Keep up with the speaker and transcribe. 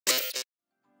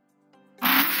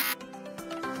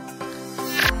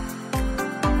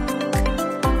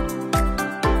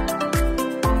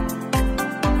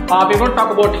We're going to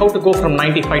talk about how to go from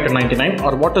 95 to 99,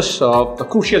 or what is the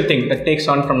crucial thing that takes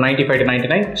on from 95 to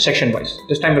 99 section wise.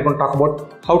 This time we're going to talk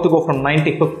about how to go from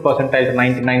 95th percentile to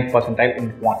 99th percentile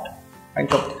in quant.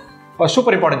 Right? So, a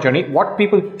super important journey. What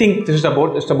people think this is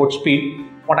about speed.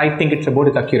 What I think it's about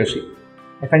is accuracy.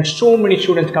 I find so many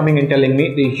students coming and telling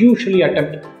me they usually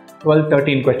attempt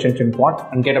 12-13 questions in quant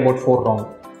and get about 4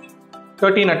 wrong.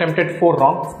 13 attempted, 4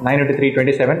 wrong, 9 into 3,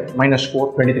 27, minus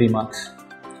 4, 23 marks.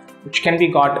 Which can be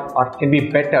got or can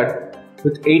be bettered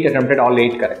with 8 attempted, all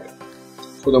 8 correct.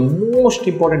 So the most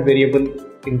important variable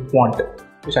in quant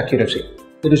is accuracy.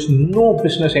 There is no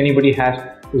business anybody has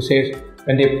who says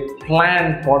when they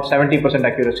plan for 70%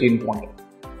 accuracy in quant.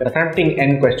 If you're attempting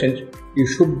n questions, you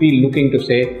should be looking to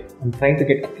say, I'm trying to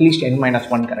get at least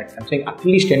n-1 correct. I'm saying at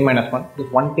least n-1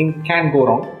 because one thing can go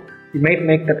wrong. You might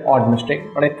make that odd mistake,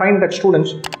 but I find that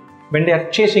students, when they are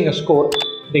chasing a score,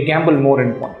 they gamble more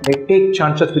in quant. They take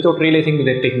chances without realizing that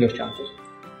they're taking those chances.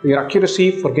 So your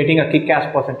accuracy for getting a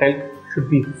kick-ass percentile should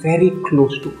be very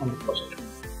close to 100%.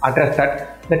 Address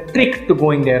that. The trick to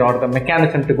going there, or the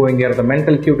mechanism to going there, or the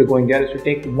mental cue to going there is to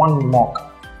take one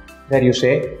mock where you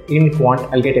say, in quant,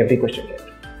 I'll get every question right.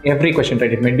 Every question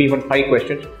right. It might be even 5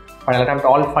 questions, but I'll attempt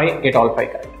all 5, get all 5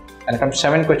 correct. I'll attempt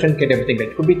 7 questions, get everything right.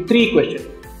 It could be 3 questions,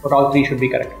 but all 3 should be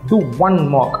correct. Do one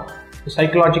mock to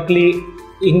psychologically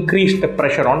increase the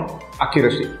pressure on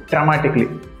accuracy dramatically.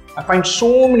 I find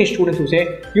so many students who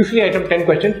say, usually I attempt 10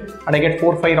 questions and I get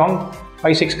 4, 5 wrong,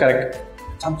 5, 6 correct.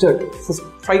 It's absurd.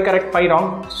 5 correct, 5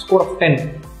 wrong, score of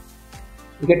 10.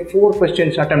 You get 4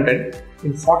 questions attempted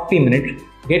in 40 minutes,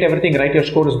 get everything right, your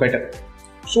score is better.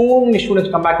 So many students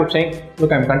come back with saying,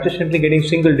 look, I'm consistently getting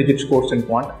single digit scores in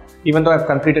quant, even though I've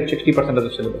completed 60% of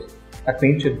the syllabus. That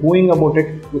means you're going about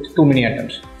it with too many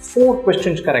attempts. 4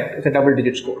 questions correct is a double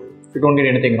digit score. You don't get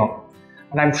anything wrong.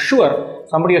 And I'm sure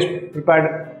somebody has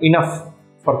prepared enough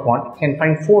for quant can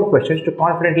find 4 questions to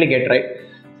confidently get right.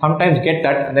 Sometimes get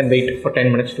that and then wait for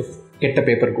 10 minutes to get the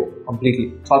paper go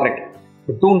completely. It's alright.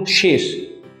 But don't chase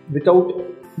without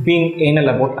being anal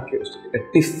about accuracy. The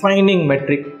defining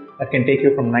metric that can take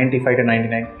you from 95 to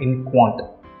 99 in quant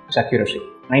is accuracy.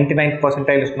 99th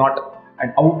percentile is not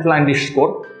an outlandish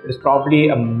score. It is probably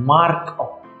a mark of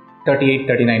 38,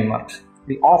 39 marks.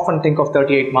 We often think of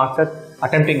 38 marks as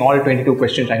attempting all 22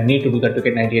 questions. I need to do that to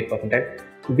get 98 percentile.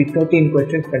 It will be 13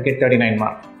 questions that get 39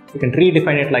 marks. You can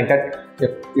redefine it like that.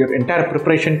 Your entire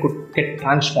preparation could get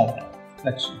transformed.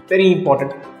 That's very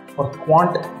important for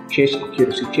quant. Chase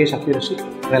accuracy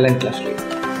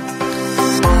relentlessly.